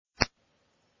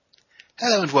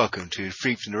Hello and welcome to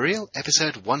Free from the Real,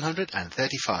 episode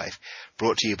 135,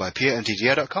 brought to you by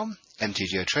PureMTGO.com,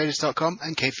 MTGOTraders.com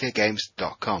and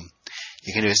CapeFearGames.com.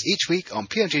 You can hear us each week on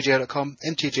PureMTGO.com,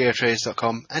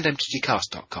 MTGOTraders.com and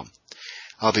MTGCast.com.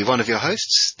 I'll be one of your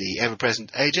hosts, the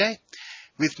ever-present AJ.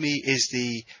 With me is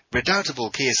the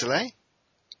redoubtable Kia Soleil.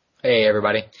 Hey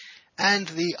everybody. And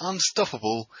the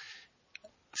unstoppable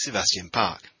Sebastian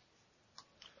Park.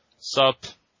 Sup?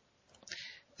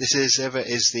 This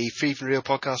is the Free from the Real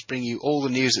podcast, bringing you all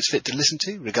the news that's fit to listen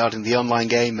to regarding the online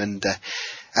game and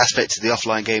aspects of the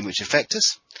offline game which affect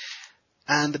us.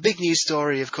 And the big news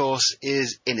story, of course,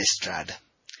 is Innistrad.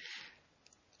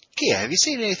 Kia, have you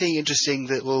seen anything interesting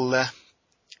that will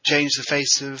change the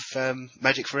face of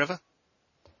Magic forever?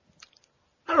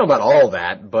 I don't know about all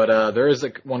that, but there is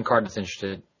one card that's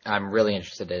I'm really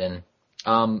interested in.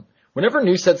 Whenever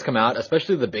new sets come out,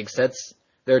 especially the big sets,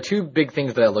 there are two big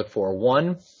things that I look for.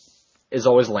 One is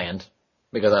always land,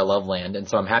 because I love land, and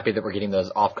so I'm happy that we're getting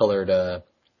those off-colored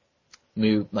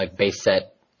new base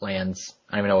set lands.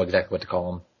 I don't even know exactly what to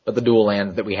call them, but the dual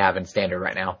lands that we have in Standard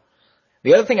right now.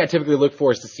 The other thing I typically look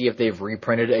for is to see if they've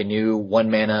reprinted a new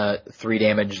 1-mana,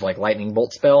 3-damage lightning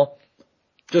bolt spell,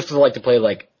 just because I like to play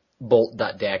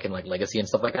bolt.deck and Legacy and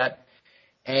stuff like that.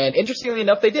 And interestingly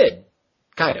enough, they did.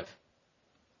 Kind of.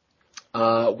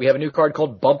 We have a new card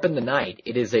called Bump in the Night.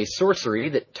 It is a sorcery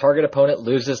that target opponent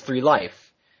loses 3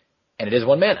 life. And it is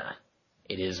 1 mana.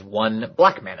 It is 1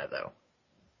 black mana, though.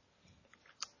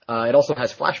 It also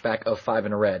has flashback of 5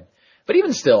 and a red. But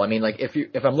even still, I mean,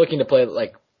 if I'm looking to play,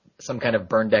 some kind of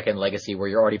burn deck in Legacy where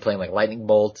you're already playing, Lightning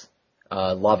Bolt,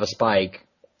 Lava Spike,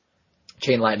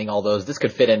 Chain Lightning, all those, this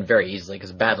could fit in very easily,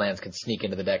 because Badlands can sneak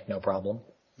into the deck, no problem.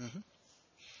 Mm-hmm.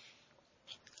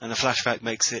 And the flashback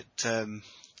makes it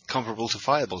comparable to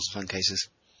Fireballs in some cases.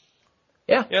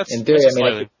 Yeah, in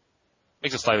theory,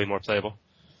 makes it slightly more playable.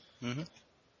 Mm-hmm.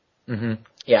 Mm-hmm.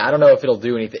 Yeah, I don't know if it'll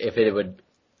do anything, if it would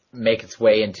make its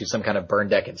way into some kind of burn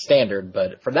deck in Standard,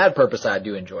 but for that purpose, I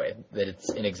do enjoy it, that it's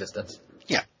in existence.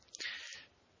 Yeah.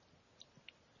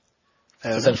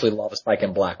 Essentially Lava Spike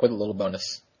in black with a little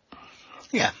bonus.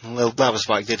 Yeah, well, Lava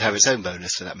Spike did have its own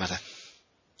bonus for that matter.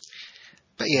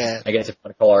 But yeah. I guess if you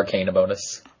want to call Arcane a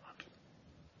bonus.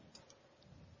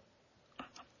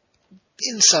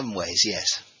 In some ways,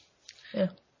 yes. Yeah.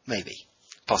 Maybe.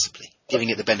 Possibly. Giving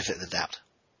it the benefit of the doubt.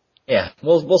 Yeah,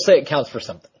 we'll say it counts for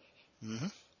something. Mm-hmm.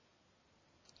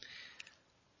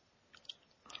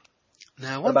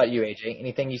 Now, what about you, AJ?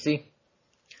 Anything you see?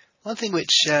 One thing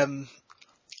which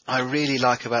I really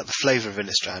like about the flavour of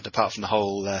Innistrad, apart from the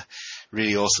whole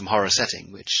really awesome horror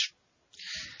setting, which,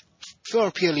 from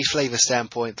a purely flavour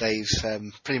standpoint, they've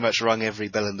pretty much rung every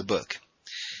bell in the book,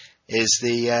 is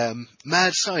the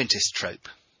mad scientist trope,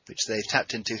 which they've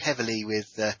tapped into heavily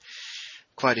with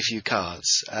quite a few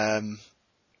cards.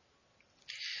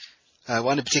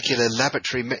 One in particular,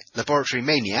 Laboratory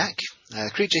Maniac,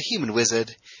 creature human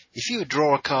wizard. If you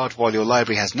draw a card while your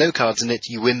library has no cards in it,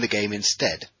 you win the game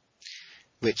instead.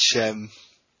 Which, I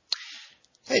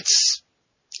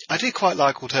do quite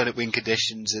like alternate win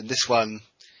conditions, and this one,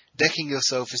 decking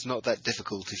yourself is not that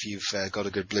difficult if you've got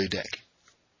a good blue deck.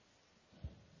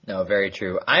 No, very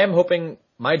true. I am hoping,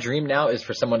 my dream now is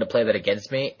for someone to play that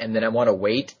against me, and then I want to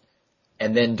wait,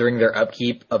 and then during their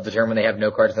upkeep of the turn when they have no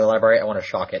cards in their library, I want to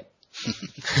shock it.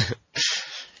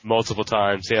 Multiple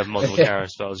times. They have multiple counter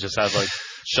spells. Just have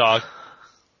shock,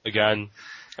 again.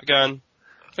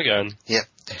 Yep.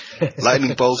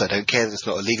 Lightning bolt. I don't care. It's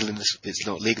not illegal in this. It's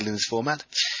not legal in this format.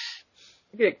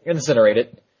 You can incinerate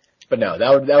it, but no,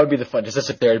 that would be the fun. Just to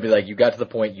sit there and be like, you got to the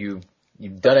point. You've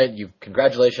done it.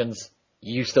 Congratulations.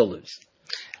 You still lose.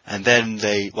 And then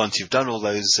once you've done all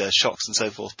those shocks and so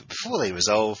forth, but before they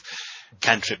resolve,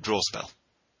 cantrip draw spell.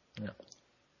 Yeah.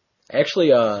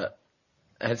 Actually, I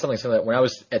had something similar. When I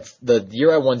was at the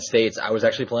year I won states, I was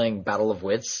actually playing Battle of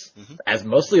Wits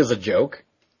mostly as a joke,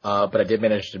 but I did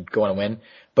manage to go on and win.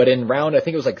 But in round, I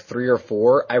think it was 3 or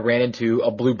 4, I ran into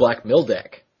a blue-black mill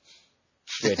deck,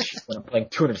 which when I'm playing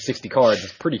 260 cards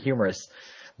is pretty humorous.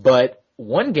 But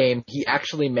one game, he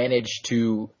actually managed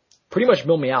to pretty much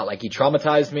mill me out. He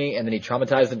traumatized me, and then he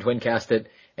traumatized and twin cast it,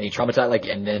 and he traumatized,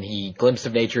 and then he glimpse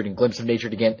of natured and glimpse of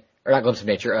natured again. Or not glimpse of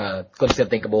nature, glimpse of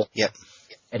unthinkable. Yep.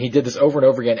 And he did this over and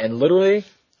over again, and literally,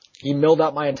 he milled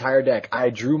out my entire deck. I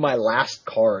drew my last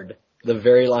card, the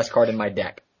very last card in my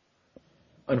deck.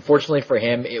 Unfortunately for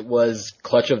him, it was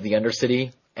Clutch of the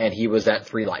Undercity, and he was at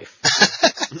 3 life.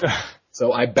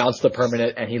 So I bounced the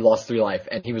permanent, and he lost 3 life.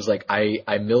 And he was like,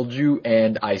 I milled you,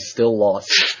 and I still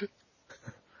lost.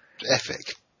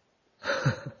 Epic.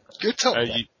 Good top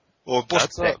deck. Or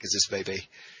boss deck, as this may be.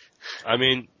 I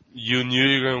mean, you knew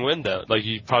you were going to win that. Like,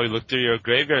 you probably looked through your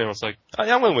graveyard and was like, oh,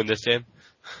 yeah, I'm going to win this game.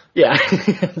 Yeah.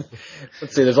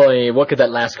 Let's see, what could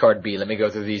that last card be? Let me go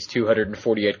through these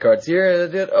 248 cards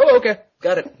here. Oh, okay.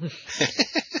 Got it.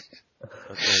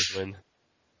 That's a win.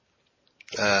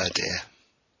 Dear.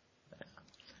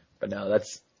 But no,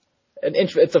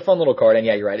 it's a fun little card, and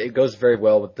yeah, you're right. It goes very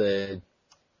well with the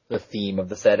theme of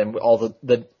the set and all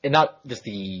and not just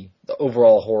the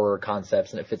overall horror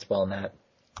concepts, and it fits well in that.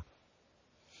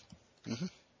 Mm-hmm.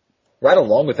 Right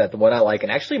along with that, the one I like,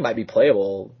 and actually might be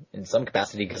playable in some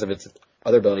capacity because of its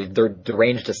other ability, the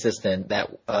Deranged Assistant,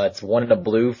 that it's 1 in a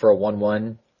blue for a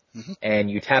 1/1, and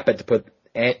you tap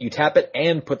it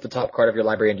and put the top card of your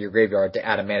library into your graveyard to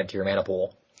add a mana to your mana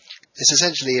pool. It's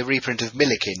essentially a reprint of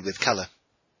Millikin with colour.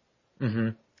 Mm-hmm.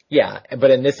 Yeah,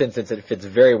 but in this instance, it fits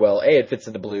very well. It fits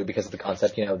in the blue because of the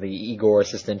concept, the Igor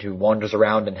assistant who wanders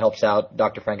around and helps out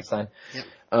Dr. Frankenstein. Yep.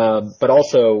 But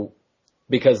also,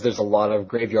 because there's a lot of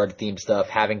graveyard-themed stuff,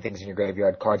 having things in your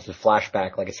graveyard, cards with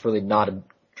flashback, like it's really not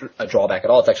a drawback at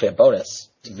all. It's actually a bonus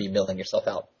to be milling yourself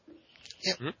out.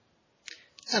 Yep.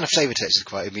 Mm-hmm. And a flavor text is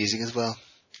quite amusing as well.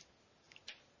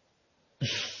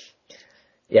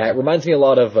 Yeah, it reminds me a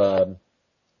lot of,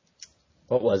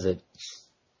 what was it?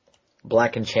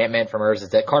 Black Enchantment from Urza's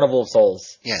Dead. Carnival of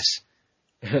Souls. Yes.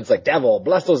 It's like, devil,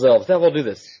 bless those elves, devil, do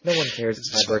this. No one cares,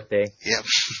 it's my birthday. Yep.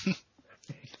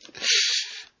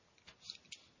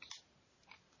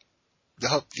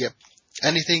 Yep.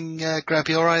 Anything grab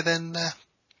your eye then,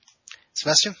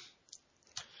 Sebastian?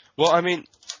 Well, I mean,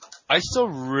 I still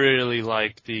really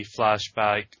like the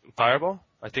flashback Fireball.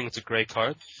 I think it's a great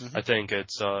card. Mm-hmm. I think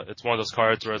it's one of those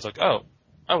cards where it's like, oh,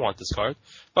 I want this card.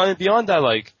 But I mean, beyond that,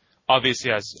 like,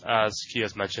 obviously, as he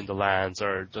has mentioned, the lands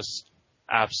are just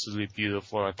absolutely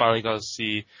beautiful. And I finally got to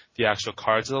see the actual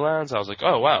cards of the lands. I was like,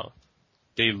 oh, wow.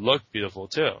 They look beautiful,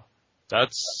 too.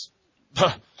 That's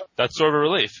sort of a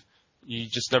relief. You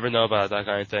just never know about that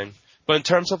kind of thing. But in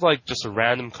terms of, like, just a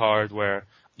random card where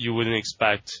you wouldn't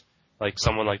expect, like,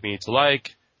 someone like me to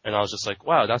like, and I was just like,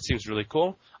 wow, that seems really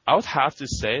cool, I would have to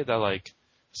say that, like,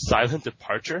 Silent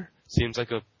Departure seems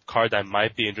like a card that I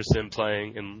might be interested in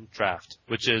playing in draft,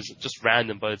 which is just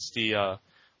random, but it's the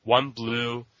 1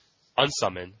 blue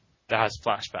unsummon that has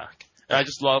flashback. And I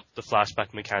just love the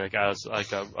flashback mechanic as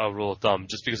like a rule of thumb,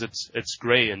 just because it's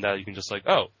great in that you can just like,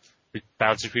 oh,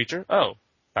 bounce a creature, oh,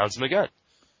 bounce him again.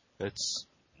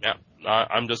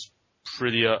 I'm just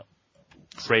pretty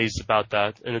crazed about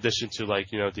that. In addition to like,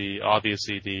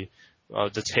 the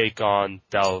take on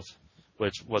Delve,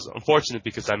 which was unfortunate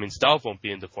because that means Delve won't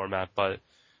be in the format, but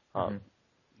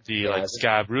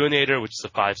Scab Ruinator, which is a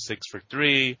 5/6 for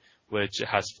 3, which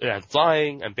has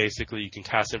flying, and basically you can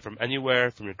cast him from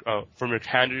anywhere from your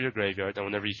hand or your graveyard, and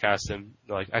whenever you cast him,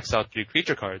 like exile 3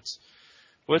 creature cards,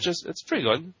 which is it's pretty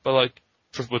good, but like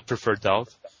would prefer Delve.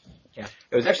 Yeah,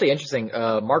 it was actually interesting.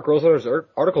 Mark Rosewater's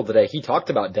article today, he talked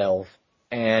about Delve,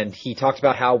 and he talked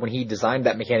about how when he designed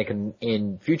that mechanic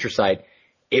in Future Sight,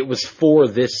 it was for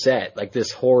this set, like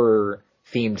this horror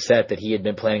themed set that he had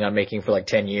been planning on making for like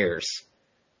 10 years.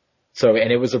 So,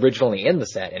 and it was originally in the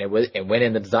set, and it went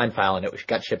in the design file, and it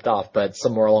got shipped off, but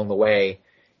somewhere along the way,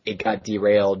 it got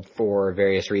derailed for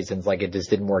various reasons, like it just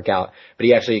didn't work out. But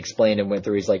he actually explained and went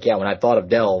through, he's like, yeah, when I thought of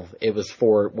Delve, it was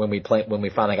for when we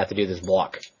finally got to do this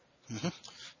block. Mm-hmm.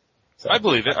 So, I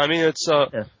believe it. I mean,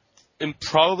 it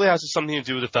probably has something to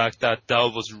do with the fact that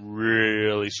Delve was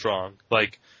really strong.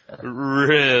 Like,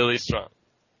 really strong.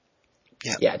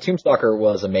 Yeah, Tombstalker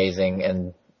was amazing,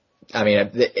 and I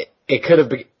mean, it could have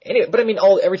been anyway. But I mean,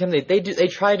 every time they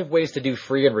tried ways to do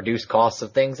free and reduced costs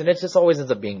of things, and it just always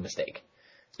ends up being a mistake.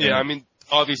 Yeah, I mean,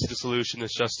 obviously the solution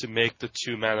is just to make the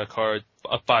 2 mana card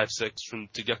a 5/6 from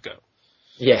the get-go.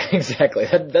 Yeah, exactly.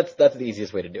 That's the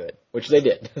easiest way to do it, which they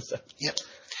did. So. Yep.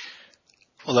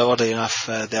 Although oddly enough,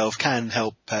 Delve can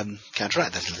help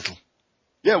counteract that a little.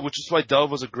 Yeah, which is why Delve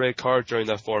was a great card during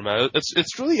that format.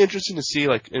 It's really interesting to see,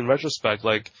 like, in retrospect,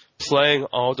 like, playing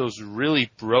all those really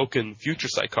broken Future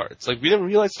Sight cards. Like, we didn't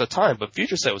realize at the time, but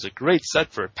Future Sight was a great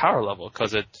set for power level,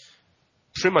 because it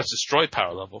pretty much destroyed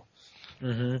power level.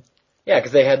 Mm-hmm. Yeah,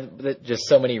 because they had just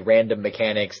so many random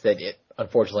mechanics that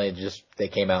unfortunately, they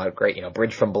came out great.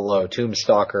 Bridge from Below,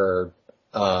 Tombstalker,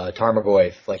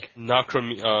 Tarmogoyf, like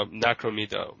Necromoeba,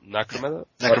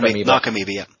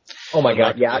 yeah. Oh my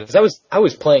god, yeah, because I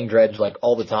was playing Dredge like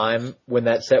all the time when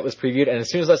that set was previewed, and as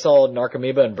soon as I saw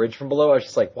Narcomoeba and Bridge from Below, I was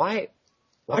just like, why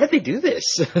did they do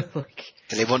this? Like,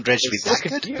 do they want Dredge to be that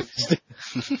good?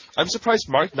 I'm surprised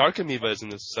Narcomoeba is in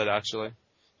this set, actually.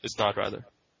 It's not, rather.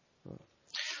 Well,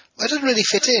 it doesn't really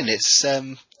fit in. It's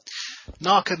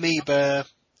Narcomoeba,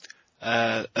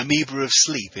 Amoeba of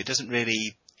Sleep. It doesn't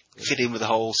really fit in with the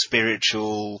whole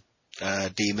spiritual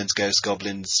demons, ghosts,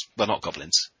 goblins. Well, not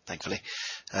goblins, thankfully.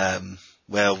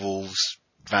 Werewolves,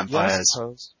 vampires. Yeah, I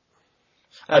suppose.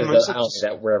 I don't think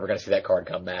that we're ever going to see that card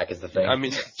come back. Is the thing. I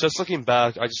mean, just looking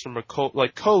back, I just remember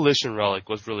Coalition Relic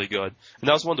was really good, and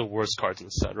that was one of the worst cards in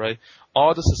the set, right?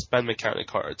 All the suspend mechanic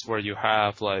cards where you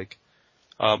have like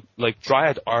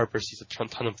Dryad Arbor sees a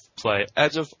ton of play.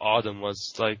 Edge of Autumn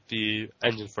was like the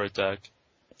engine for a deck.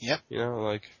 Yep. You know,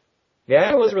 like.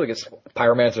 Yeah, it was really good.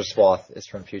 Pyromancer Swath is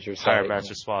from Future Sight.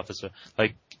 Pyromancer Swath is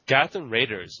like Gathan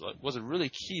Raiders was a really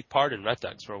key part in red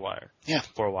decks for a while. Yeah.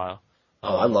 For a while.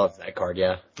 Oh, I love that card,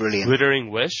 yeah. Brilliant. Glittering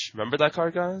Wish, remember that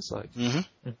card, guys? Like, Yeah,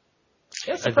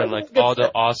 and then like all the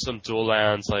awesome dual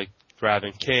lands like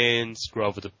Graven Canes,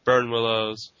 Grove of the Burn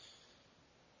Willows.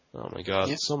 Oh my god,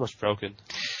 Yep. so much broken.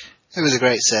 It was a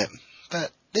great set,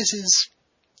 but this is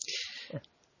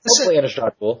hopefully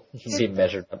indestructible. You can see it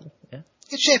measured up. Yeah.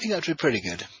 it's shaping up to be pretty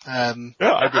good. Yeah,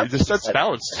 I agree. This set's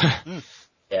balanced.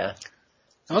 Yeah.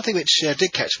 One thing which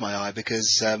did catch my eye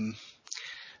because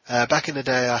back in the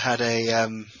day I had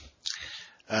a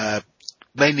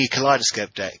mainly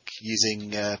kaleidoscope deck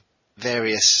using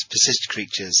various persistent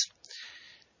creatures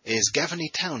is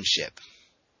Gavany Township.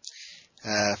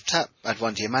 Tap, add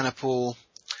 1 to your mana pool,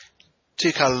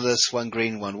 2 colourless, 1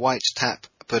 green, 1 white, tap,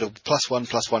 put a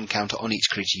 +1/+1 counter on each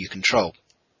creature you control.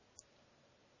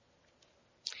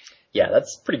 Yeah,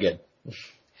 that's pretty good.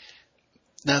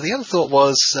 Now the other thought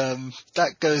was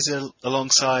that goes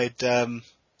alongside the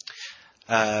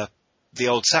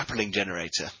old sapling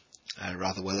generator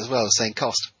rather well as well, same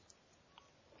cost.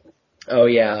 Oh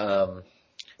yeah,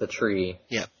 the tree.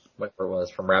 Yep. Whatever it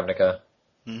was from Ravnica.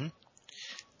 Mm-hmm.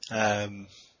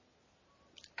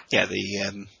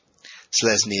 The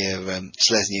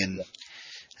Selesnian.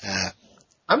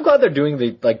 I'm glad they're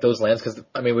doing those lands because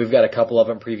I mean we've got a couple of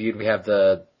them previewed. We have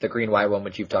the green-white one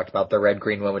which you've talked about, the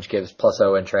red-green one which gives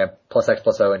 +0 and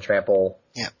 +X+0 and trample.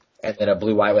 Yeah. And then a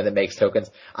blue-white one that makes tokens.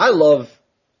 I love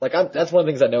that's one of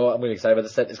the things I know I'm really excited about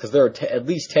the set is because there are at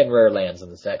least 10 rare lands in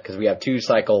the set because we have 2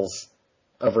 cycles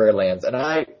of rare lands and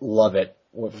I love it.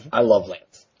 I love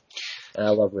lands and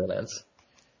I love rare lands.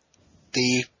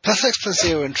 The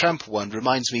 +X+0 and trample one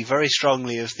reminds me very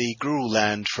strongly of the Gruul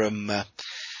land from the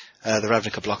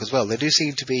Ravnica block as well. They do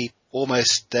seem to be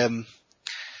almost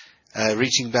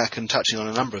reaching back and touching on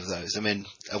a number of those. I mean,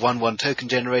 a 1/1 token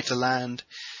generator land,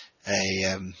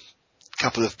 a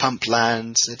couple of pump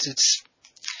lands.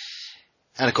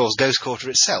 And of course, Ghost Quarter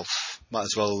itself might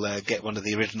as well get one of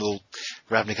the original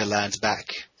Ravnica lands back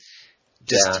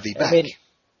just to be back. I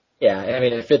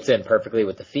mean, it fits in perfectly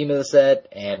with the theme of the set,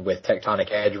 and with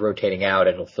Tectonic Edge rotating out,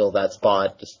 it'll fill that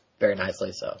spot just very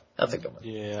nicely, so that's a good one.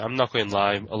 Yeah, I'm not going to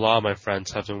lie. A lot of my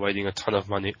friends have been waiting a ton of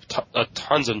money,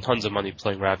 tons and tons of money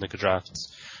playing Ravnica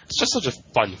drafts. It's just such a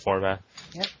fun format.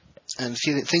 Yeah. And a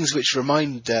few things which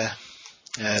remind the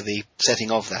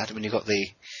setting of that. I mean, you've got the,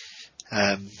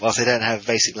 whilst they don't have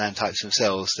basic land types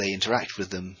themselves, they interact with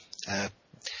them.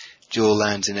 Dual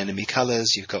lands in enemy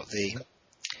colours, you've got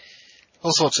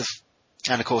all sorts of,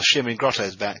 and of course Shimmering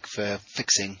Grotto's back for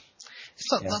fixing.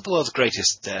 It's not the world's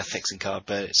greatest fixing card,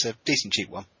 but it's a decent cheap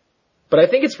one. But I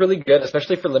think it's really good,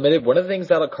 especially for limited. One of the things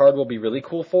that a card will be really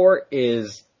cool for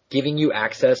is giving you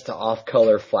access to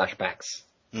off-color flashbacks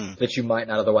that you might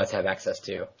not otherwise have access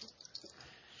to.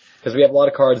 Because we have a lot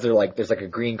of cards that are there's a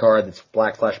green card that's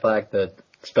black flashback, the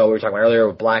spell we were talking about earlier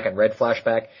with black and red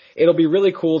flashback. It'll be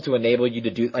really cool to enable you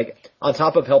to do, on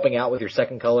top of helping out with your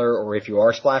second color, or if you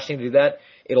are splashing to do that,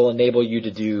 it'll enable you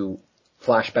to do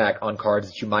flashback on cards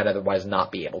that you might otherwise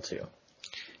not be able to.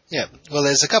 Yeah, well,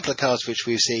 there's a couple of cards which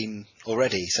we've seen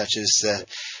already, such as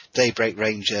Daybreak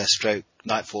Ranger stroke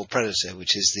Nightfall Predator,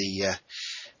 which is the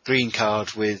green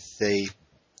card with the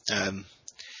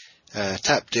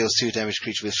tap deals 2 damage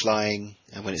creature with flying,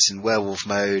 and when it's in werewolf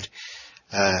mode,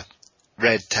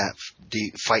 red tap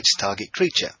fights target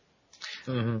creature.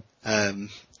 Mm-hmm.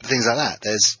 Things like that.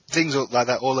 There's things like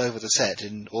that all over the set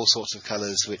in all sorts of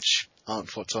colours which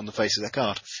aren't what's on the face of the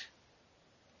card.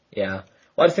 Yeah.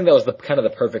 Well, I just think that was the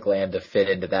perfect land to fit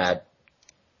into that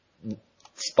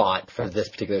spot for this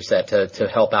particular set to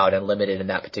help out and limit it in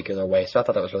that particular way. So I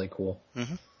thought that was really cool.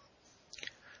 Mm-hmm.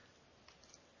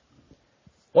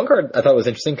 One card I thought was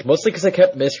interesting, mostly because I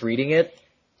kept misreading it.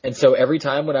 And so every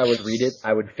time when I would read it,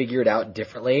 I would figure it out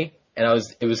differently. And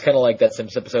it was kind of like that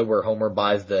Simpsons episode where Homer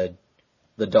buys the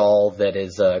doll that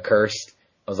is cursed.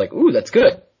 I was like, ooh, that's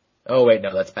good. Oh, wait,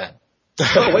 no, that's bad.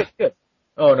 Oh, wait, good.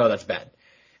 Oh, no, that's bad.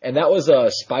 And that was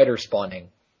spider spawning.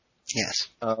 Yes.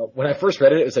 When I first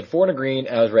read it, it said 4 and a green,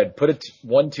 and I was read, put a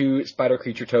 1/2 spider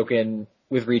creature token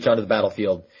with reach onto the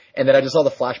battlefield. And then I just saw the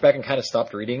flashback and kind of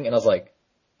stopped reading, and I was like,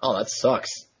 Oh, that sucks.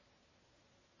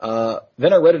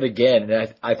 Then I read it again,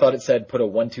 and I thought it said put a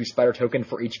 1/2 spider token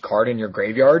for each card in your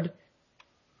graveyard.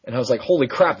 And I was like, holy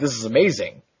crap, this is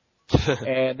amazing.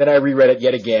 And then I reread it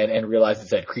yet again and realized it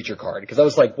said creature card. Because I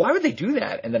was like, why would they do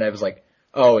that? And then I was like,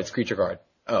 oh, it's creature card.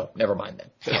 Oh, never mind then.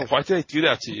 Yeah. Why did they do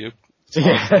that to you?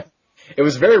 Yeah. It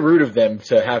was very rude of them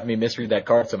to have me misread that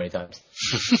card so many times.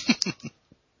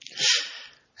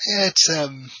 Yeah, it's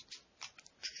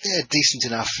decent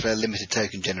enough limited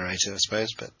token generator, I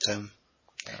suppose, but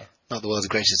not the world's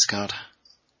greatest card.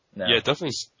 No. Yeah, it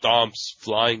definitely stomps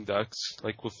flying decks,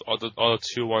 like with all the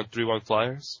 2/1, 3/1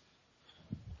 flyers.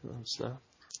 So.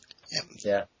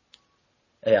 Yeah.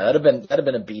 Yeah, that'd have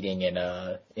been a beating in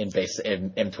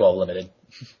M12 limited.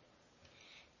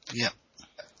 Yeah.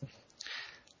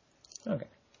 Okay.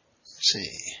 Let's see.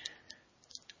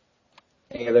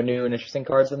 Any other new and interesting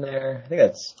cards in there? I think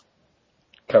that's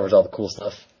covers all the cool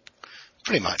stuff.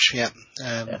 Pretty much, yeah.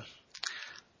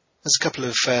 There's a couple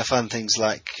of fun things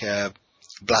like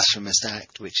Blasphemous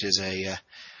Act, which is a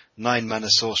 9-mana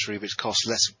sorcery which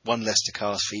costs one less to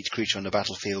cast for each creature on the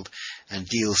battlefield and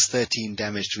deals 13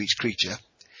 damage to each creature.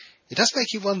 It does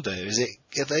make you wonder: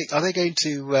 are they going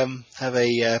to have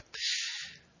a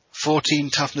 14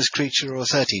 toughness creature or a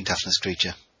 13 toughness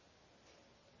creature?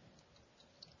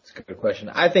 That's a good question.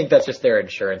 I think that's just their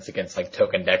insurance against like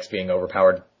token decks being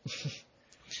overpowered.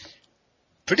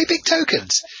 Pretty big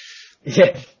tokens.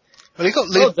 Yeah. Well, you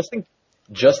got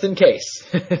just in case.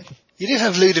 You do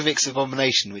have Ludovic's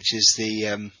Abomination, which is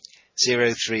the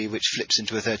 0/3 which flips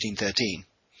into a 13/13.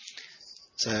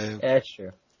 So Yeah, that's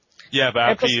true. Yeah, but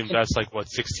after you invest,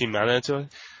 16 mana into it?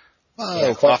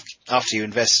 Well, after you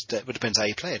invest, it depends how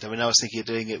you play it. I mean, I was thinking of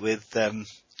doing it with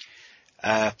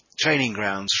Training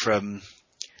Grounds from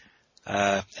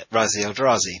Razi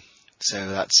Eldrazi.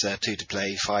 So that's 2 to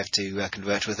play, 5 to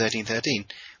convert to a 13/13,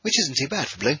 which isn't too bad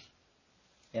for blue.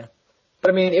 Yeah.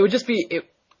 But I mean, it would just be,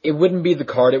 it wouldn't be the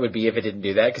card it would be if it didn't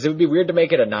do that, because it would be weird to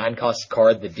make it a 9-cost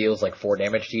card that deals 4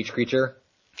 damage to each creature.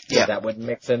 Yeah. That wouldn't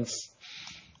make sense.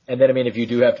 And then, I mean, if you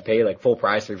do have to pay full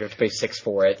price, or if you have to pay 6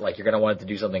 for it, you're going to want it to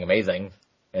do something amazing.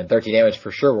 And 13 damage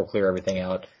for sure will clear everything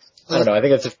out. I don't know, I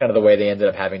think that's just kind of the way they ended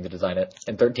up having to design it.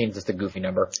 And 13 is just a goofy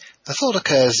number. The thought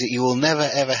occurs that you will never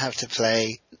ever have to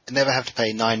pay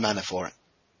 9 mana for it.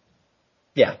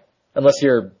 Yeah. Unless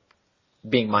you're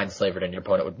being mind-slavered and your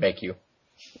opponent would make you.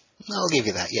 I'll give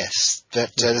you that, yes.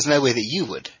 But there's no way that you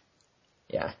would.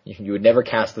 Yeah, you would never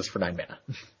cast this for 9 mana.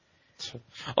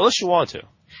 Unless you want to.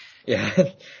 Yeah.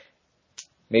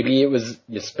 Maybe it was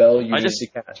your spell you used to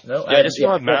cast. No, I just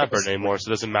don't have mana burn anymore, so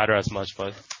it doesn't matter as much,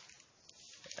 but...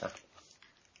 Yeah.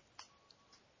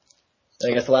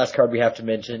 I guess the last card we have to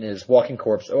mention is Walking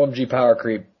Corpse. OMG Power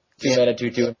Creep. 2 mana,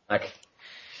 2/2 in black.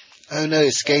 Oh no,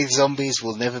 Scathe Zombies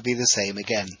will never be the same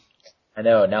again. I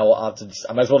know, now I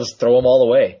might as well just throw them all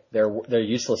away. They're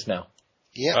useless now.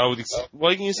 Yeah.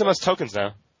 Well, you can use them as tokens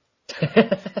now.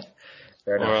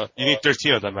 Fair enough. You need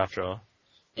 13 of them after all.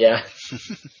 Yeah.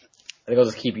 I think I'll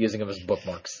just keep using them as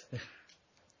bookmarks.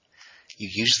 You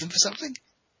use them for something?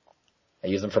 I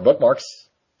use them for bookmarks.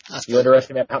 You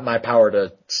underestimate my power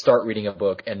to start reading a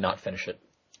book and not finish it.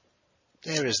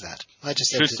 There is that.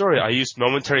 True story. I used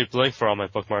Momentary Blink for all my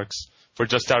bookmarks for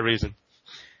just that reason.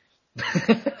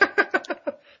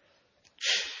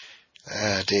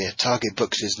 Dear, Target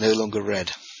Books is no longer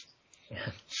read.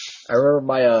 I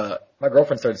remember my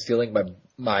girlfriend started stealing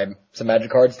some magic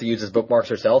cards to use as bookmarks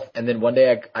herself, and then one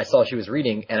day I saw she was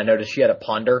reading, and I noticed she had a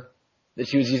ponder that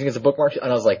she was using as a bookmark,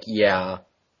 and I was like, yeah,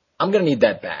 I'm gonna need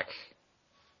that back.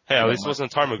 Hey, at least it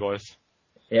wasn't a Tarmogoyf.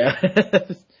 Yeah.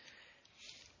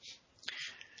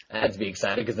 I had to be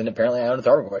excited, because then apparently I own a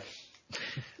Tarmogoyf.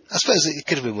 I suppose it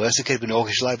could have been worse. It could have been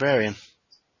Orcish Librarian.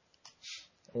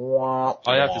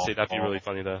 I have to say, that'd be really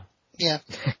funny, though. Yeah.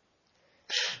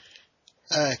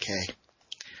 Okay.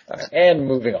 And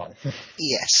moving on.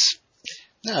 Yes.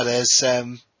 Now, there's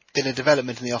been a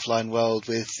development in the offline world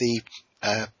with the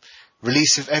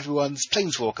release of everyone's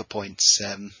Planeswalker points.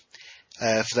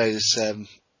 For those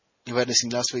who weren't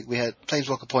listening last week, we had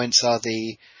Planeswalker points are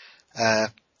the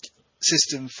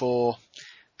system for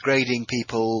grading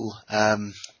people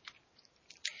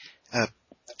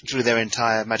through their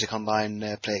entire Magic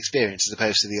Online play experience, as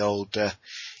opposed to the old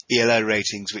ELO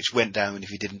ratings, which went down if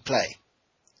you didn't play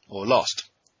or lost.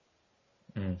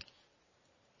 Mm.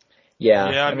 Yeah,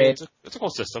 I mean, it's a cool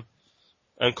system,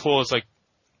 and cool is a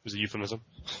euphemism.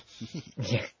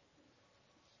 Yeah.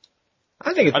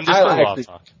 I think it's. I'm just for a lot of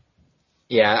talk.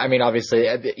 Yeah, I mean, obviously,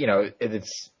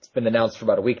 it's been announced for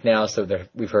about a week now, so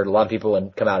we've heard a lot of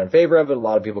people come out in favor of it, a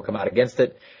lot of people come out against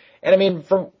it, and I mean,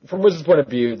 from Wizards' point of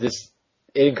view,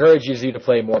 it encourages you to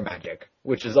play more Magic.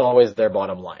 which is always their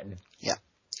bottom line. Yeah.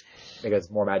 Because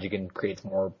more Magic creates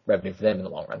more revenue for them in the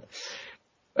long run.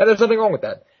 And there's nothing wrong with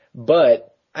that.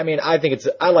 But, I mean, I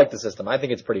like the system. I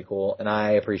think it's pretty cool, and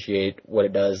I appreciate what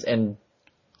it does. And,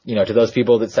 you know, to those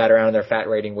people that sat around in their fat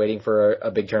rating waiting for a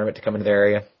big tournament to come into their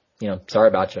area, you know, sorry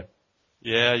about you.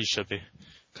 Yeah, you should be.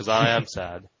 Because I am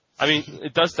sad. I mean,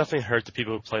 it does definitely hurt the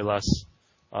people who play less.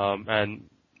 And,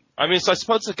 I mean, so I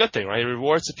suppose it's a good thing, right? It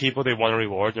rewards the people they want to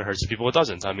reward, and it hurts the people it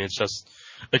doesn't. I mean, it's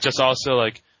just also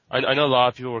like, I know a lot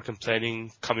of people were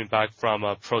complaining coming back from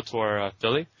Pro Tour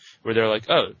Philly, where they're like,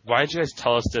 oh, why didn't you guys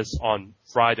tell us this on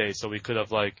Friday so we could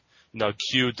have, like, you know,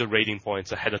 queued the rating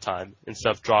points ahead of time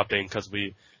instead of dropping because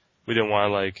we didn't want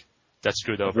to, like, get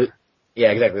screwed over.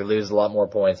 Yeah, exactly. Lose a lot more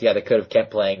points. Yeah, they could have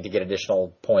kept playing to get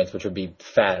additional points, which would be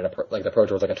fat. Like the Pro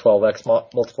Tour was like a 12x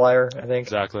multiplier, I think.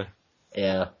 Exactly.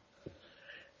 Yeah.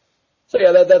 So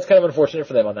yeah, that's kind of unfortunate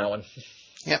for them on that one.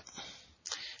 Yep.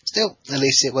 Still, at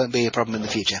least it won't be a problem in the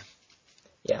future.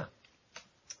 Yeah.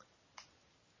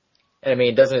 And I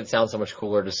mean, doesn't it sound so much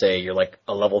cooler to say you're like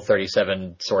a level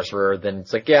 37 sorcerer than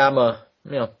it's like, yeah, I'm a,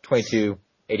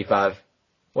 2285,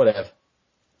 whatever.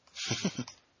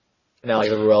 Now like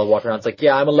the Ruel walk around, it's like,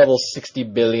 yeah, I'm a level 60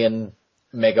 billion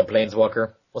mega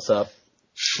planeswalker. What's up?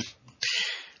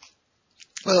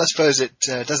 Well, I suppose it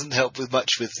doesn't help with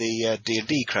much with the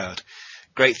D&D crowd.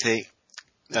 Great thing.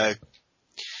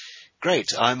 Great,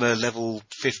 I'm a level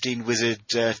 15 wizard,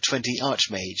 20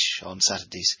 archmage on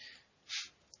Saturdays.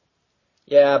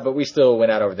 Yeah, but we still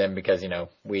went out over them because,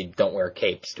 we don't wear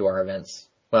capes to our events.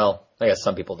 Well, I guess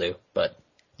some people do, but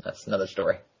that's another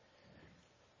story.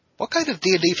 What kind of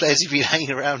D&D players have you been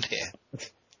hanging around here?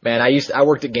 Man, I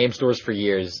worked at game stores for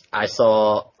years. I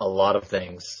saw a lot of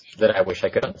things that I wish I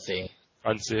could unsee.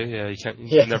 Unsee? Yeah, you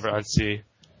can never unsee.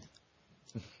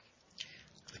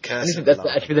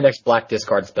 That should be the next black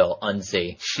discard spell,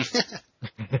 unsee.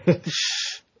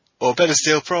 Or better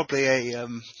still, probably a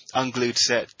unglued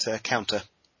set counter.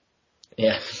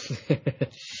 Yeah.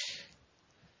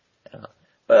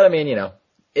 But I mean, I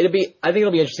think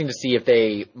it'll be interesting to see if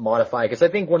they modify, because I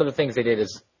think one of the things they did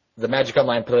is the Magic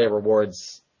Online player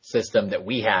rewards system that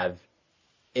we have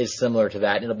is similar to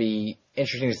that. And it'll be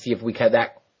interesting to see if we can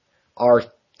our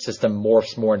system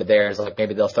morphs more into theirs. Like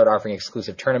maybe they'll start offering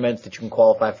exclusive tournaments that you can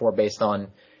qualify for based on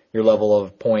your level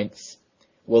of points.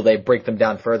 Will they break them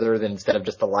down further than instead of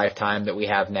just the lifetime that we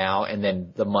have now and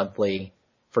then the monthly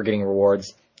for getting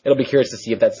rewards? It'll be curious to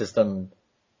see if that system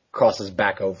crosses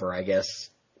back over, I guess.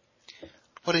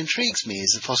 What intrigues me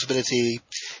is the possibility,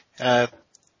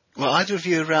 either of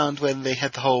you around when they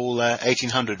had the whole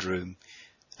 1800 room?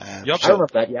 Yep. I remember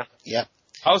that, yeah. Yep.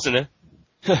 I was in it.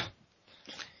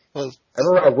 Well, I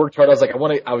remember I worked hard. I was like,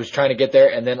 I was trying to get there,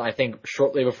 and then I think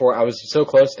shortly before I was so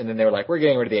close, and then they were like, we're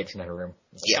getting rid of the 1800 room.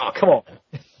 Like, yeah, oh, come on.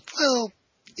 Well,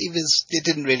 it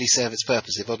didn't really serve its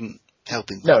purpose. It wasn't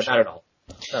helping much. No, not at all.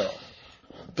 Not at all.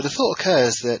 But the thought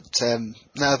occurs that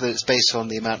now that it's based on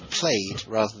the amount played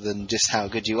rather than just how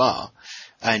good you are,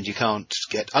 and you can't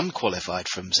get unqualified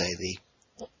from, say,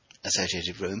 the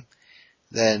associated room,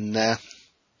 then,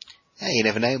 you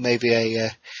never know, maybe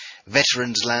a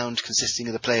veterans lounge consisting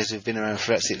of the players who've been around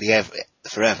for absolutely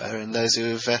forever and those who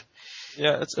have...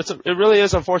 Yeah, it really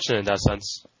is unfortunate in that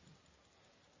sense.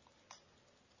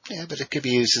 Yeah, but it could be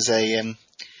used as a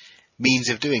means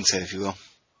of doing so, if you will.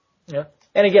 Yeah.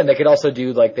 And again, they could also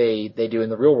do like they do in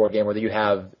the real world game where you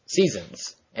have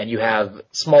seasons and you have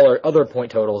smaller other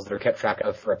point totals that are kept track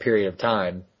of for a period of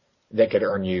time that could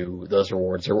earn you those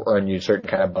rewards or earn you certain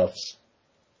kind of buffs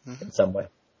in some way.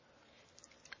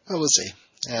 Well, we'll see.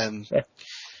 Yeah.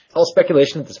 All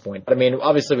speculation at this point. But I mean,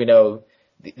 obviously we know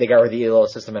they got rid of the ELO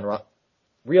system in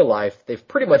real life. They've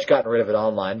pretty much gotten rid of it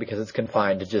online because it's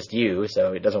confined to just you,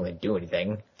 so it doesn't really do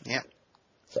anything. Yeah.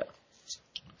 So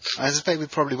I suspect we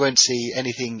probably won't see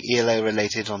anything ELO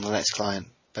related on the next client,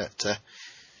 but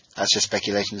that's just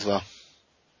speculation as well.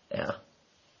 Yeah.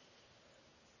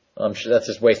 I'm sure that's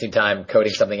just wasting time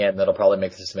coding something in that'll probably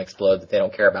make the system explode that they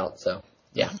don't care about. So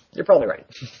yeah, you're probably right.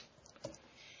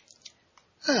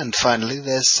 And finally,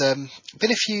 there's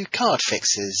been a few card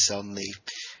fixes on the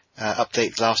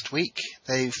update last week.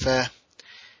 They've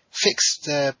fixed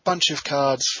a bunch of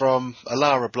cards from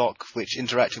Alara block which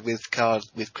interacted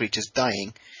with creatures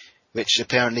dying, which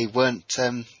apparently weren't...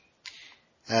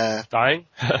 dying?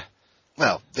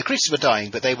 Well, the creatures were dying,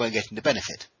 but they weren't getting the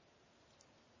benefit.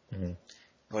 Mm-hmm.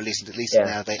 Or at least yeah.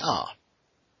 Now they are.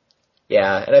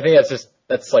 Yeah, and I think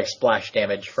that's like splash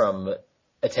damage from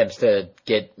attempts to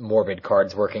get morbid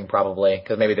cards working probably,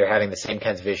 because maybe they're having the same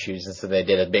kinds of issues, and so they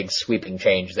did a big sweeping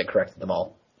change that corrected them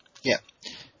all. Yeah.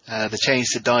 The change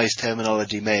to DICE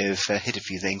terminology may have hit a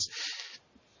few things.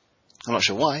 I'm not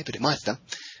sure why, but it might have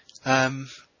done.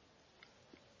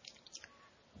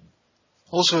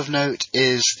 Also of note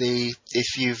is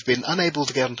if you've been unable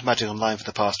to get onto Magic Online for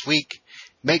the past week,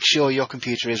 make sure your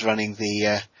computer is running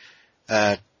the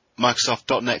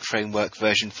Microsoft .NET Framework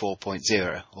version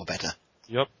 4.0 or better.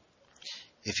 Yep.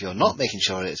 If you're not making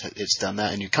sure it's done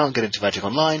that and you can't get into Magic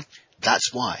Online,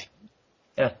 that's why.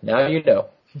 Yeah, now you know.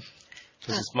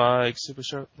 Because it's my super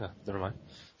sharp. No, never mind.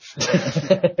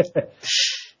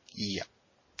 Yeah.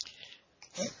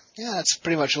 Yeah, that's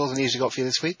pretty much all the news we got for you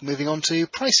this week. Moving on to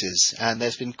prices, and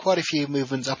there's been quite a few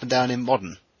movements up and down in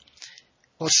Modern.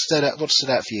 What stood out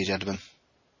for you, gentlemen?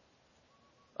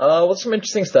 Well, some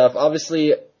interesting stuff.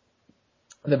 Obviously,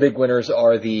 the big winners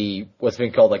are what's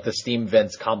being called like the Steam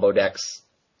Vents combo decks,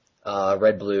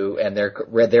 red, blue, and their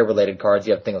related cards.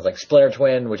 You have things like Splinter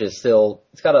Twin, which is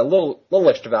it's got a little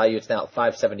extra value. It's now at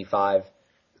 $5.75.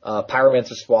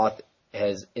 Pyromancer Swath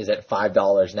is at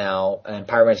 $5 now, and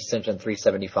Pyromancer Ascension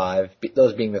 $3.75.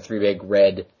 Those being the three big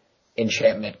red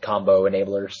enchantment combo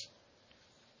enablers.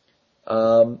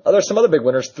 Some other big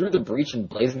winners through the Breach and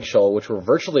Blazing Shoal, which were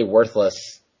virtually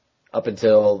worthless up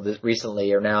until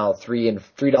recently, are now $3 and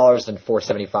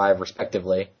 $4.75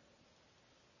 respectively.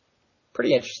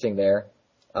 Pretty interesting there.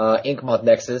 Inkmoth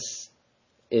Nexus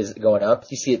is going up.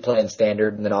 You see it playing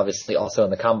standard, and then obviously also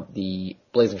in the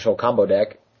Blazing Shoal combo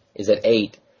deck is at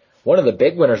 $8. One of the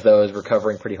big winners, though, is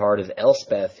recovering pretty hard is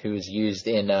Elspeth, who's used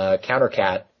in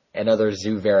Countercat and other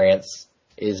Zoo variants,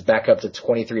 is back up to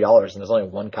 $23, and there's only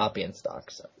one copy in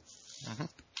stock. So,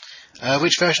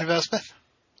 which version of Elspeth?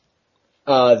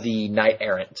 The Knight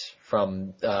Errant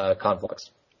from Conflux,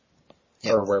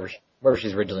 Yep. or wherever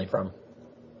she's originally from.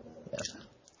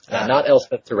 Yeah. Not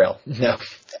Elspeth Tyrell. No,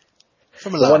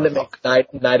 From a the one that block.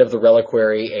 makes Knight of the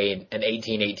Reliquary an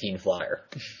 1818 flyer.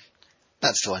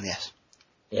 That's the one, yes.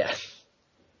 Yeah.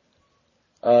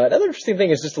 Another interesting thing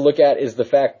is just to look at is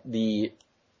the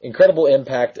incredible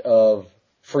impact of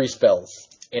free spells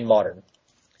in Modern.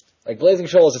 Like Blazing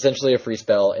Shoal is essentially a free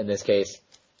spell in this case,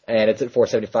 and it's at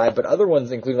 $4.75. But other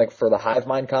ones, including like for the Hive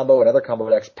Mind combo and other combo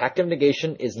decks, Pact of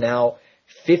Negation is now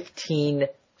 $15.50,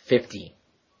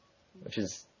 which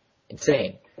is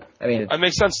insane. I mean, It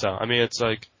makes sense though. I mean, it's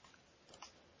like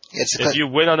If you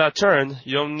win on that turn,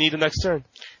 you don't need the next turn.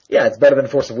 yeah, it's better than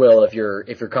Force of Will if you're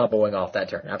comboing off that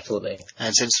turn. Absolutely.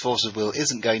 And since Force of Will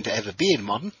isn't going to ever be in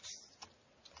Modern,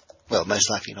 well, most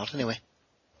likely not anyway.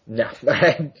 No,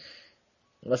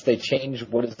 unless they change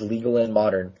what is legal in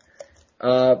Modern.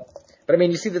 But I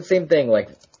mean, you see the same thing. Like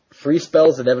free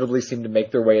spells inevitably seem to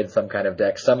make their way in some kind of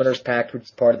deck. Summoner's Pact, which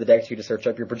is part of the deck, so you to search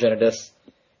up your Progenitus,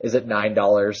 is at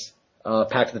 $9.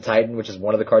 Pact of the Titan, which is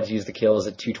one of the cards used to kill, is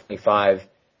at $2.25.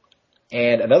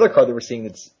 And another card that we're seeing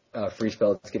that's free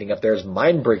spell that's getting up there is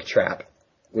Mindbreak Trap,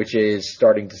 which is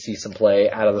starting to see some play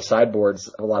out of the sideboards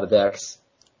of a lot of decks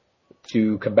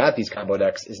to combat these combo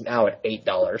decks, is now at $8.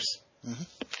 Mm-hmm.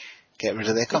 Get rid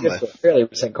of their combo. It's a fairly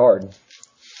recent card.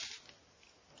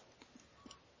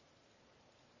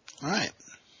 Alright.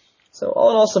 So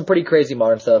all in all, some pretty crazy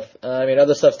Modern stuff. I mean,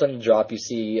 other stuff's starting to drop. You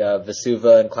see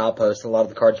Vesuva and Cloud Post, and a lot of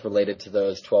the cards related to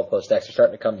those 12-post decks are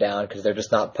starting to come down because they're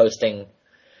just not posting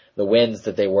the wins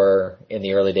that they were in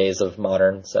the early days of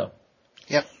Modern. So,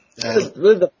 Yep.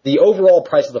 really the overall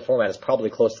price of the format is probably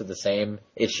close to the same.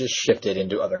 It's just shifted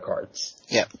into other cards.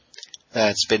 Yep.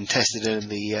 It's been tested in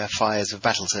the fires of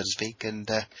battle, so to speak, and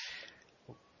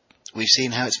we've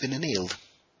seen how it's been annealed.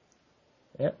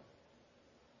 Yep.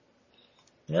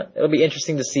 Yeah, it'll be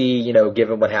interesting to see,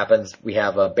 given what happens. We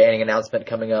have a banning announcement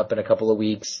coming up in a couple of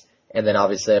weeks, and then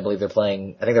obviously I think they're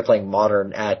playing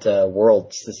Modern at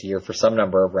Worlds this year for some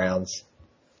number of rounds.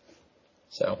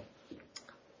 So,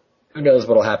 who knows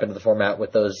what'll happen to the format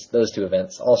with those two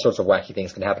events. All sorts of wacky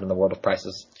things can happen in the world of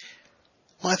prices.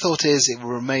 My thought is it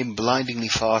will remain blindingly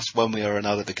fast one way or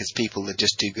another because people are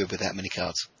just too good with that many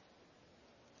cards.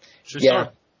 Yeah.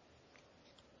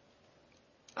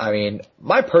 I mean,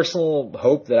 my personal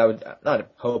hope that I would, not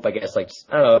hope, I guess,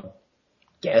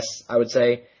 I would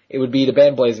say, it would be to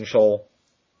ban Blazing Shoal,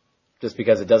 just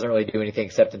because it doesn't really do anything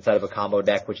except inside of a combo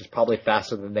deck, which is probably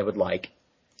faster than they would like.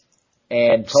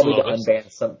 And probably to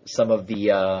unban some of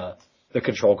the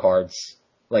control cards,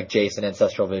 like Jace and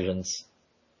Ancestral Visions.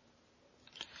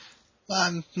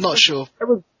 I'm not sure.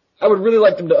 I would really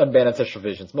like them to unban Ancestral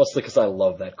Visions, mostly because I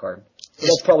love that card. So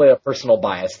that's probably a personal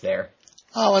bias there.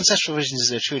 Oh, Ancestral Visions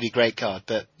is a truly great card,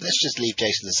 but let's just leave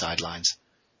Jason the sidelines.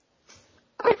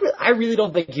 I really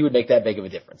don't think he would make that big of a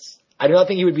difference. I do not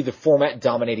think he would be the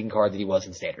format-dominating card that he was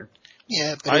in Standard.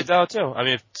 Yeah, but I doubt too. I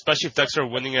mean, especially if decks are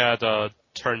winning at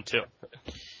turn 2.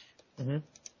 Mm-hmm.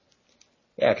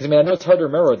 Yeah, because I know it's hard to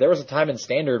remember. There was a time in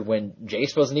Standard when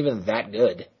Jace wasn't even that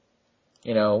good.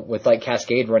 With like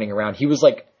Cascade running around, he was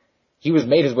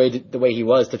made his way the way he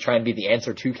was to try and be the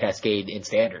answer to Cascade in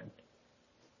Standard.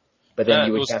 But then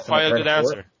you would cast him on turn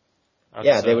 4.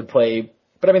 Yeah, they would play.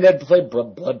 But they'd play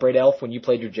Bloodbraid Elf when you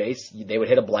played your Jace. They would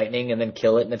hit a Lightning and then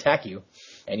kill it and attack you,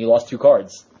 and you lost 2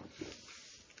 cards.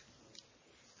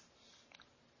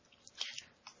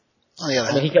 Oh,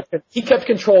 yeah. He kept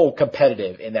control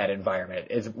competitive in that environment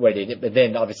is what he did. But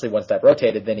then obviously once that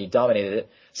rotated, then he dominated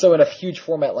it. So in a huge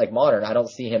format like Modern, I don't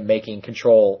see him making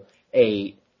control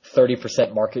a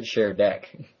 30% market share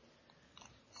deck.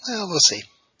 Well, we'll see.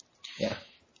 Yeah.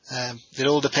 It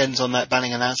all depends on that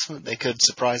banning announcement. They could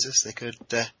surprise us. They could,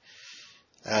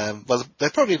 well, they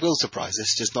probably will surprise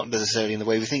us, just not necessarily in the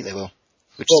way we think they will.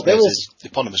 Which is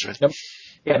eponymous, really.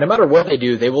 No matter what they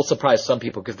do, they will surprise some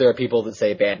people, because there are people that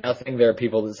say ban nothing, there are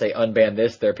people that say unban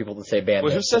this, there are people that say ban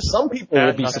this. Who says some people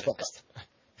will be surprised.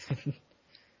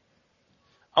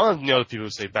 I don't know the people who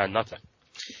say ban nothing.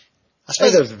 I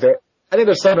think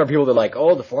there's some people that are like,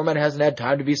 oh, the format hasn't had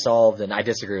time to be solved, and I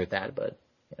disagree with that, but,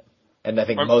 yeah. And I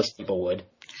think most people would.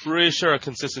 Pretty sure a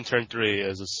consistent turn 3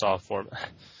 is a soft format.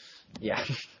 Yeah.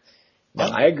 No,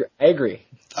 I agree.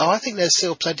 Oh, I think there's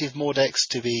still plenty of more decks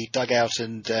to be dug out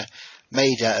and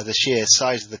made out of the sheer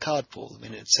size of the card pool.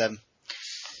 It's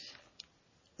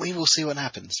we will see what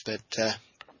happens, but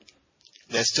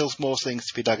there's still more things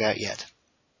to be dug out yet.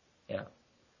 Yeah.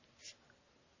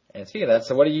 And speaking of that,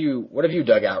 so what have you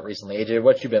dug out recently, AJ?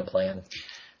 What you been playing?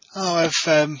 Oh,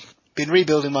 I've been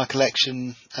rebuilding my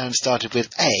collection and started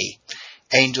with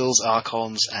Angels,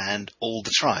 Archons, and all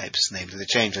the tribes, namely the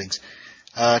Changelings.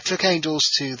 Took Angels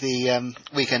to the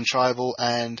weekend tribal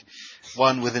and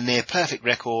won with a near perfect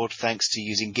record thanks to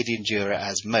using Gideon Dura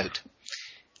as moat.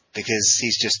 Because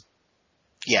he's just,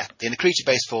 in a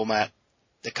creature-based format,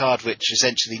 the card which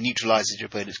essentially neutralizes your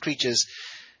opponent's creatures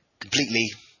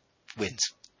completely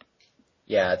wins.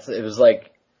 Yeah, it was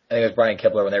like, I think it was Brian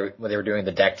Kibler when they were doing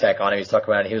the deck tech on it, he was talking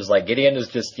about it, he was like, Gideon is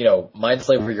just,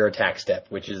 Mindslave for your attack step,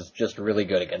 which is just really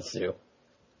good against you.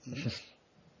 Mm-hmm.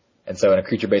 And so in a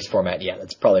creature-based format,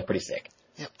 that's probably pretty sick.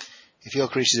 Yep. If your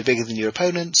creatures are bigger than your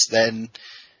opponent's, then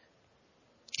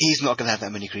he's not going to have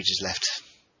that many creatures left.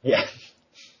 Yeah.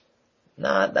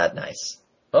 Not that nice.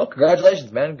 Well,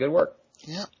 congratulations, man. Good work.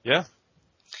 Yeah. Yeah.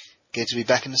 Good to be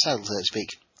back in the saddle, so to speak.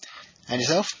 And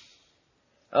yourself?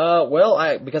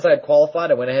 Well, because I had qualified,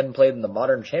 I went ahead and played in the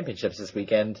Modern Championships this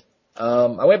weekend.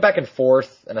 I went back and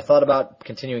forth, and I thought about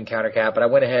continuing Countercap, but I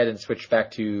went ahead and switched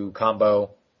back to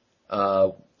combo,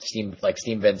 Steam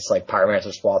Vents, like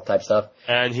Pyromancer Swath type stuff.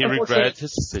 And he regretted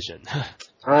his decision.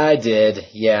 I did.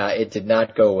 Yeah, it did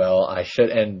not go well.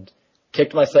 And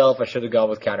kicked myself. I should have gone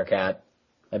with Countercat.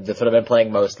 And that's what I've been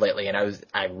playing most lately, and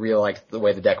I really liked the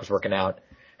way the deck was working out.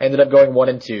 I ended up going 1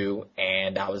 and 2,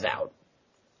 and I was out.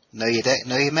 Know your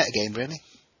metagame, really.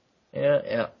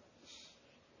 Yeah.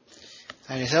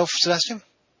 And yourself, Sebastian?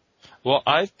 Well,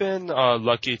 I've been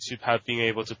lucky to have been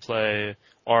able to play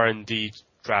R&D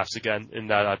drafts again, in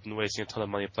that I've been wasting a ton of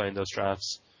money playing those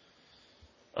drafts.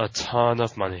 A ton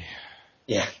of money.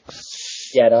 Yeah.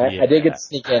 I did get to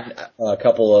sneak in a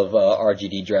couple of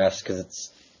RGD drafts because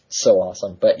it's so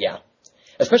awesome. But yeah.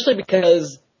 Especially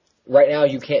because right now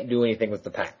you can't do anything with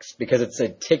the packs because it's a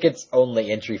tickets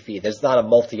only entry fee. There's not a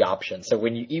multi option. So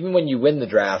even when you win the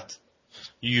draft,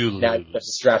 you now lose.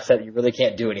 It's a draft set you really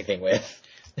can't do anything with.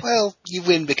 Well, you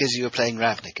win because you were playing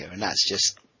Ravnica, and that's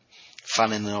just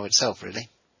fun in and of itself, really.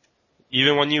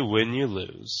 Even when you win, you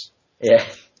lose. Yeah.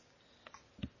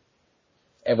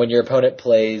 And when your opponent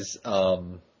plays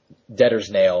Debtor's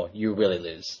Nail, you really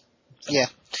lose. So. Yeah.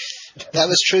 That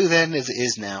was true then as it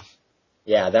is now.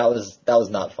 Yeah, that was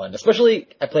not fun. Especially,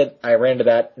 I ran into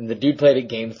that, and the dude played it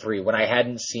game 3 when I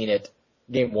hadn't seen it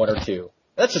game 1 or 2.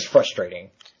 That's just frustrating.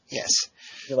 Yes.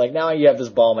 You're like, now you have this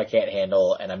bomb I can't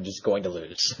handle, and I'm just going to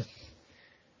lose.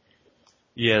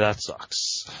 Yeah, that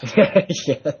sucks.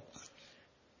 Yeah.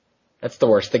 That's the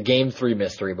worst. The game 3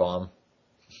 mystery bomb.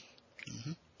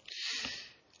 Mm-hmm.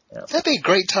 Yep. That'd be a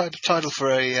great title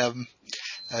for a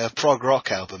prog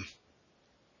rock album.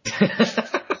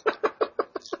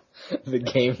 The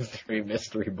game 3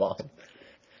 mystery bomb.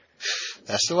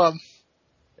 That's the one.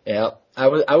 Yeah, I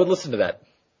would listen to that.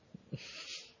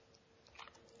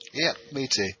 Yeah, me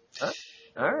too.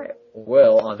 All right.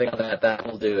 Well, I think that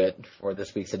will do it for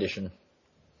this week's edition.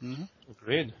 Mm-hmm.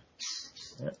 Agreed.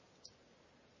 Yeah.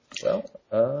 Well,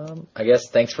 I guess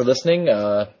thanks for listening.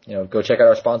 Go check out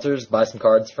our sponsors, buy some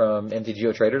cards from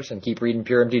MTGO traders, and keep reading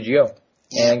pure MTGO.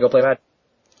 And go play Magic.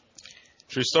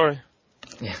 True story.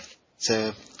 Yeah.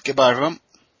 So, goodbye everyone.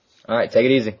 All right, take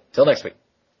it easy. Till next week.